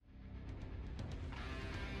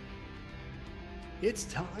It's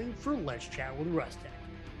time for Let's Chat with Rustech,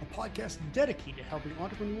 a podcast dedicated to helping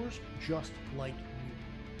entrepreneurs just like you.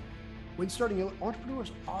 When starting out,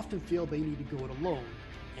 entrepreneurs often feel they need to go it alone,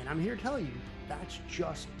 and I'm here to tell you that's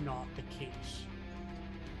just not the case.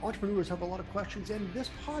 Entrepreneurs have a lot of questions, and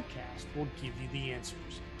this podcast will give you the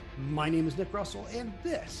answers. My name is Nick Russell, and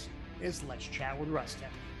this is Let's Chat with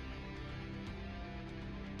Rustech.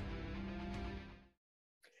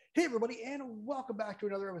 Hey, everybody, and welcome back to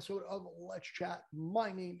another episode of Let's Chat.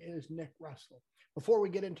 My name is Nick Russell. Before we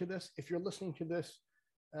get into this, if you're listening to this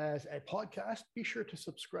as a podcast, be sure to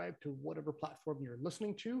subscribe to whatever platform you're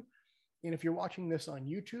listening to. And if you're watching this on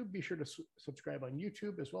YouTube, be sure to subscribe on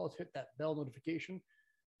YouTube, as well as hit that bell notification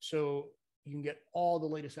so you can get all the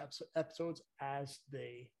latest episodes as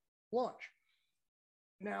they launch.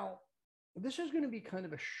 Now, this is going to be kind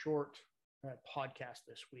of a short podcast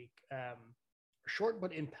this week. Short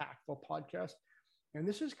but impactful podcast. And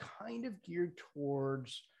this is kind of geared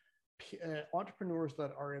towards entrepreneurs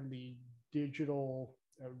that are in the digital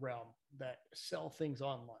realm that sell things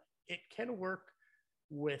online. It can work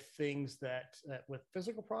with things that, with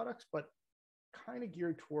physical products, but kind of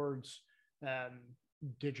geared towards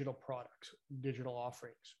digital products, digital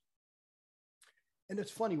offerings. And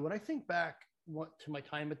it's funny, when I think back to my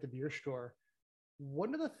time at the beer store,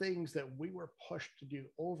 one of the things that we were pushed to do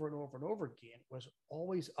over and over and over again was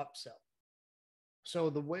always upsell.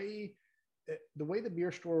 So the way the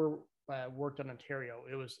beer store worked in Ontario,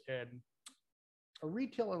 it was a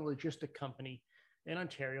retail and logistic company in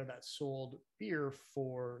Ontario that sold beer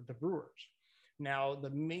for the brewers. Now,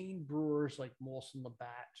 the main brewers like Molson,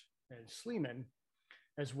 Labatt, and Sleeman,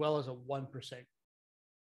 as well as a 1%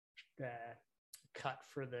 cut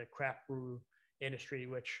for the craft brew industry,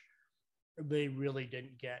 which they really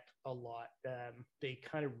didn't get a lot. They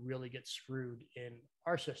kind of really get screwed in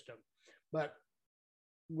our system. But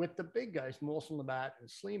with the big guys, Molson, Labatt, and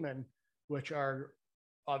Sleeman, which are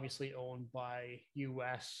obviously owned by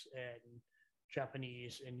US and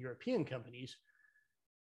Japanese and European companies,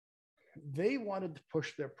 they wanted to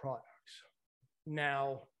push their products.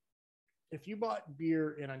 Now, if you bought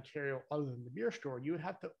beer in Ontario other than the beer store, you would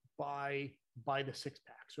have to buy the six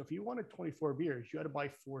pack. So if you wanted 24 beers, you had to buy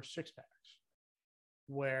 4 6 packs.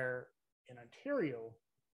 Where in Ontario,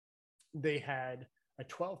 they had a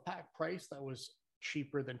 12 pack price that was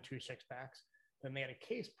cheaper than 2 6 packs. Then they had a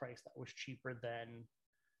case price that was cheaper than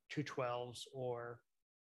 2 12s or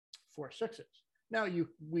 4 6s. Now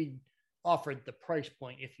we offered the price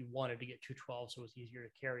point if you wanted to get 2 12s, so it was easier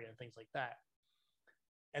to carry and things like that.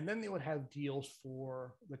 And then they would have deals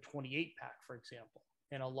for the 28 pack, for example.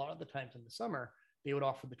 And a lot of the times in the summer, they would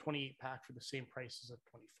offer the 28 pack for the same price as a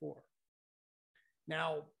 24.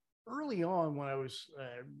 Now, early on, when I was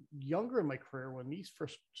younger in my career, when these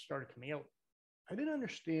first started coming out, I didn't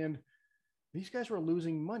understand these guys were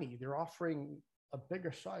losing money. They're offering a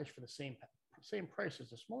bigger size for the same price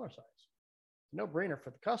as a smaller size. No brainer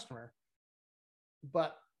for the customer.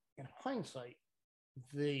 But in hindsight,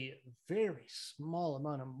 the very small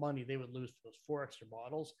amount of money they would lose for those 4 extra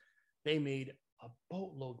bottles, they made a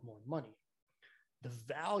boatload more money. The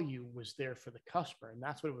value was there for the customer, and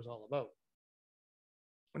that's what it was all about.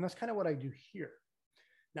 And that's kind of what I do here.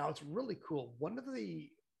 Now, it's really cool. One of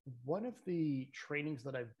the trainings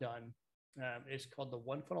that I've done is called the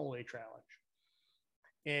One Funnel Away Challenge.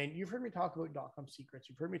 And you've heard me talk about .com Secrets.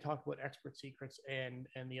 You've heard me talk about Expert Secrets and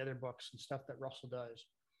the other books and stuff that Russell does.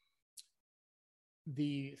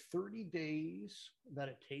 The 30 days that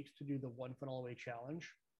it takes to do the One Funnel Away Challenge,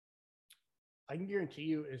 I can guarantee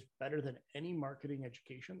you is better than any marketing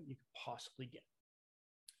education you could possibly get.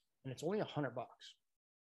 And it's only $100.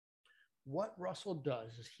 What Russell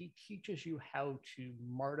does is he teaches you how to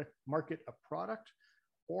market a product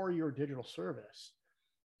or your digital service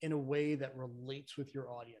in a way that relates with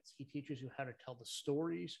your audience. He teaches you how to tell the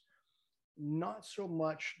stories, not so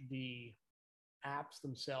much the apps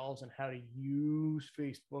themselves and how to use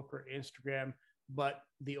Facebook or Instagram, but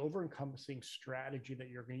the over-encompassing strategy that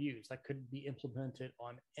you're going to use that could be implemented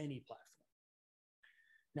on any platform.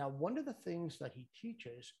 Now, one of the things that he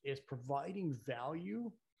teaches is providing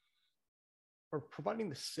value or providing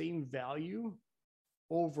the same value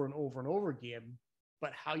over and over and over again,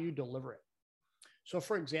 but how you deliver it. So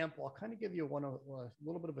for example, I'll kind of give you a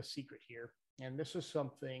little bit of a secret here. And this is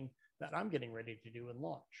something that I'm getting ready to do and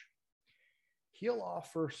launch. He'll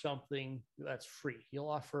offer something that's free. He'll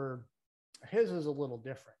offer, his is a little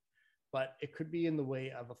different, but it could be in the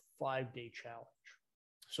way of a 5-day challenge.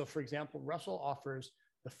 So for example, Russell offers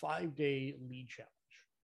the 5-day lead challenge.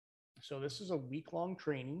 So this is a week-long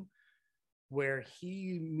training where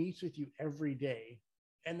he meets with you every day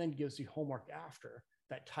and then gives you homework after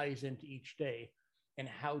that ties into each day and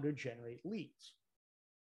how to generate leads.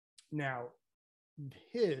 Now,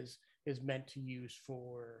 his is meant to use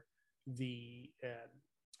for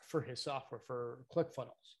for his software for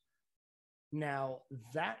ClickFunnels. Now,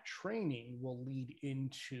 that training will lead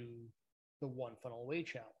into the One Funnel Away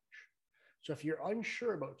Challenge. So if you're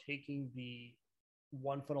unsure about taking the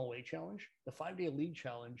One Funnel Away Challenge, the 5-day lead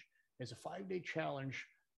challenge is a 5-day challenge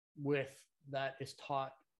with that is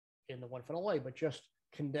taught in the One Funnel Away, but just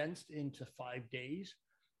condensed into 5 days.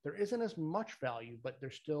 There isn't as much value, but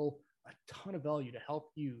there's still a ton of value to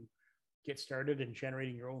help you get started in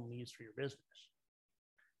generating your own leads for your business.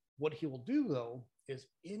 What he will do, though, is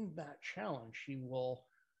in that challenge, he will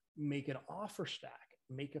make an offer stack,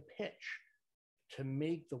 make a pitch to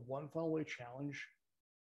make the One Funnel Away Challenge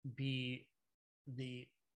be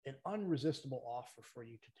an unresistible offer for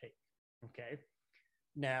you to take. Okay.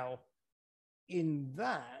 Now, in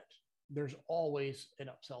that, there's always an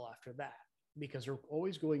upsell after that, because they're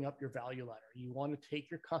always going up your value ladder. You want to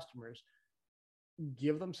take your customers,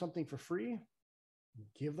 give them something for free,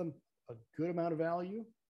 give them a good amount of value,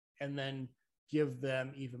 and then give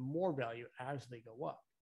them even more value as they go up.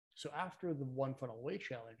 So after the One Funnel Away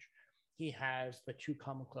Challenge, he has the Two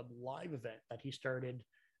Comma Club live event that he started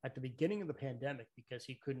at the beginning of the pandemic because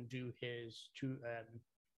he couldn't do his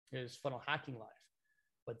funnel hacking live.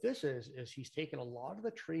 What this is he's taken a lot of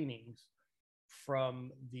the trainings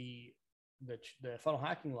from the funnel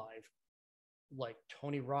hacking live, like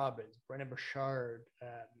Tony Robbins, Brendon Burchard,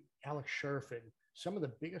 Alex Scherf, some of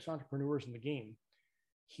the biggest entrepreneurs in the game.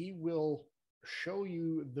 He will show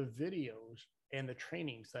you the videos and the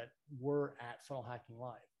trainings that were at Funnel Hacking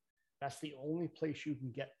Live. That's the only place you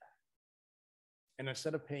can get that. And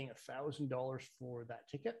instead of paying $1,000 for that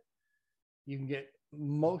ticket, you can get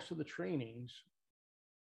most of the trainings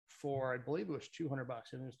for, I believe it was $200,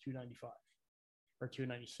 and it was $295 or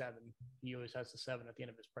 $297. He always has the 7 at the end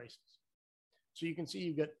of his prices. So you can see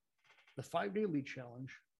you get the 5-day lead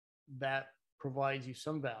challenge that provides you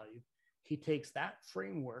some value. He takes that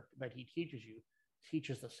framework that he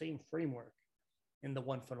teaches the same framework in the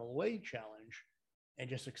One Funnel Away Challenge, and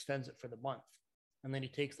just extends it for the month. And then he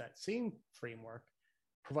takes that same framework,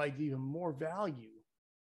 provides even more value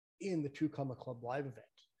in the Two Comma Club live event.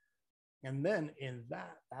 And then in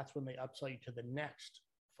that's when they upsell you to the next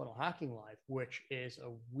Funnel Hacking Live, which is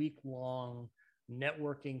a week-long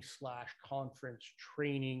networking / conference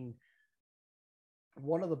training.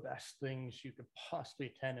 One of the best things you could possibly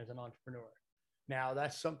attend as an entrepreneur. Now,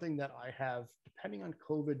 that's something that I have, depending on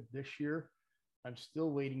COVID this year, I'm still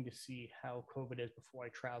waiting to see how COVID is before I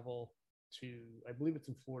travel to, I believe it's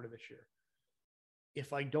in Florida this year.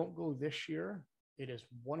 If I don't go this year, it is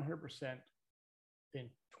 100% in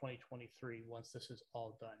 2023 once this is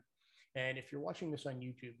all done. And if you're watching this on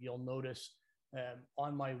YouTube, you'll notice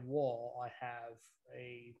on my wall, I have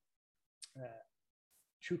a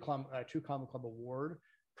Two Comma Club award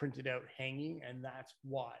printed out hanging. And that's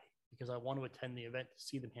why, because I want to attend the event to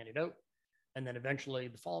see them handed out. And then eventually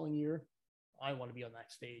the following year, I want to be on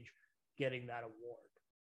that stage getting that award.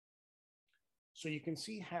 So you can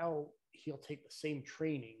see how he'll take the same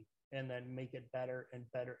training and then make it better and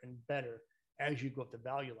better and better as you go up the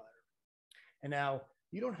value ladder. And now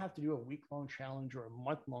you don't have to do a week-long challenge or a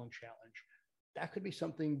month-long challenge. That could be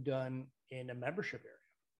something done in a membership area.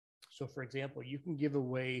 So for example, you can give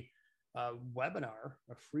away a webinar,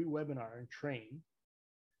 a free webinar, and train.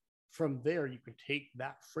 From there, you can take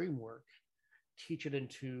that framework, teach it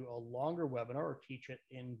into a longer webinar, or teach it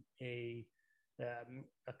in a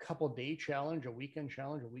couple-day challenge, a weekend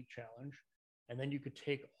challenge, a week challenge. And then you could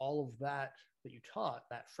take all of that you taught,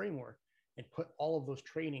 that framework, and put all of those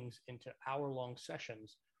trainings into hour-long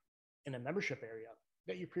sessions in a membership area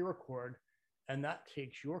that you pre-record, and that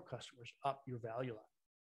takes your customers up your value ladder.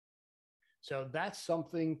 So that's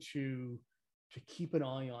something to keep an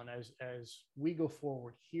eye on as we go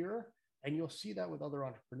forward here. And you'll see that with other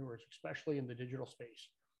entrepreneurs, especially in the digital space,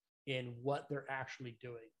 in what they're actually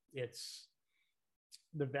doing. It's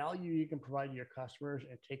the value you can provide to your customers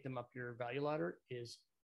and take them up your value ladder is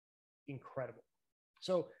incredible.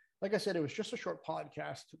 So like I said, it was just a short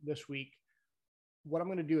podcast this week. What I'm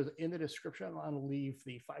going to do is in the description, I'm going to leave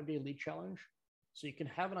the 5-day lead challenge so you can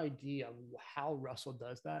have an idea of how Russell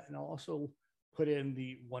does that. And I'll also put in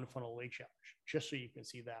the One Funnel Away Challenge just so you can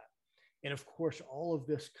see that. And of course, all of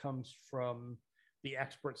this comes from the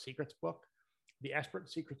Expert Secrets book. The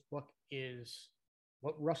Expert Secrets book is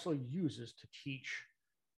what Russell uses to teach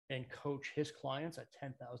and coach his clients at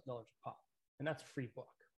 $10,000 a pop. And that's a free book.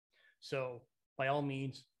 So by all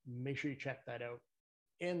means, make sure you check that out.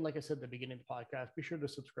 And like I said at the beginning of the podcast, be sure to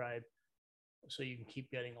subscribe so you can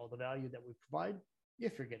keep getting all the value that we provide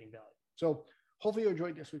if you're getting value. So Hopefully you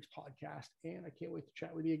enjoyed this week's podcast, and I can't wait to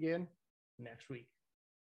chat with you again next week.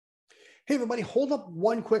 Hey, everybody, hold up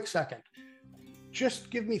one quick second. Just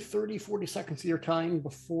give me 30, 40 seconds of your time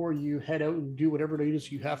before you head out and do whatever it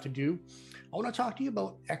is you have to do. I want to talk to you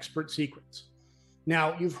about Expert Secrets.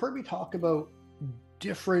 Now, you've heard me talk about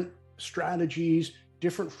different strategies,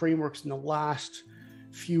 different frameworks in the last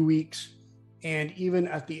few weeks, and even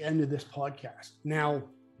at the end of this podcast. Now,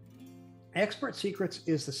 Expert Secrets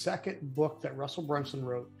is the second book that Russell Brunson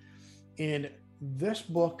wrote. And this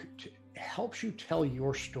book helps you tell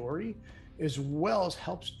your story, as well as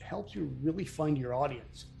helps you really find your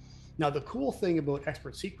audience. Now, the cool thing about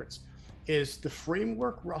Expert Secrets is the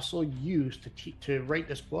framework Russell used to write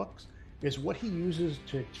this book is what he uses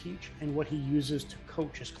to teach and what he uses to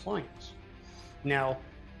coach his clients. Now,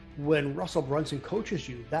 when Russell Brunson coaches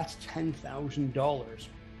you, that's $10,000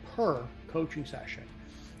 per coaching session.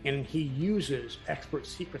 And he uses Expert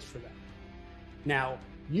Secrets for that. Now,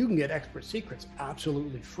 you can get Expert Secrets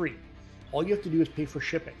absolutely free. All you have to do is pay for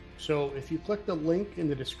shipping. So if you click the link in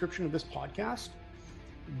the description of this podcast,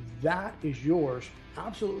 that is yours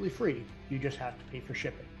absolutely free. You just have to pay for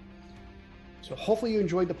shipping. So hopefully you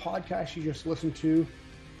enjoyed the podcast you just listened to,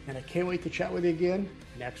 and I can't wait to chat with you again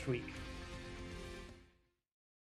next week.